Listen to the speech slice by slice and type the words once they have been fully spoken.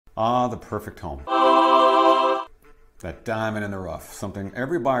Ah, the perfect home. That diamond in the rough, something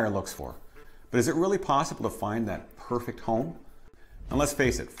every buyer looks for. But is it really possible to find that perfect home? And let's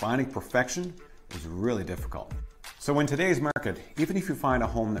face it, finding perfection is really difficult. So in today's market, even if you find a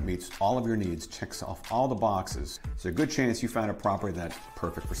home that meets all of your needs, checks off all the boxes, there's a good chance you found a property that's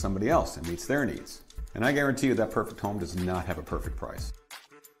perfect for somebody else and meets their needs. And I guarantee you that perfect home does not have a perfect price.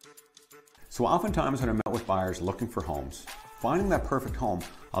 So oftentimes when I met with buyers looking for homes, finding that perfect home,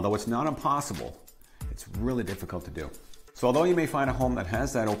 although it's not impossible, it's really difficult to do. So although you may find a home that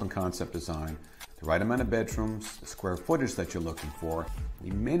has that open concept design, the right amount of bedrooms, the square footage that you're looking for,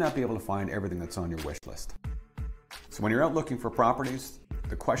 you may not be able to find everything that's on your wish list. So when you're out looking for properties,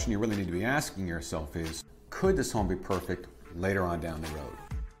 the question you really need to be asking yourself is, could this home be perfect later on down the road?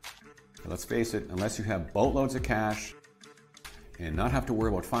 Now, let's face it, unless you have boatloads of cash and not have to worry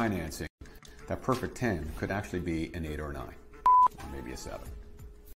about financing, that perfect 10 could actually be an 8 or a 9, or maybe a 7.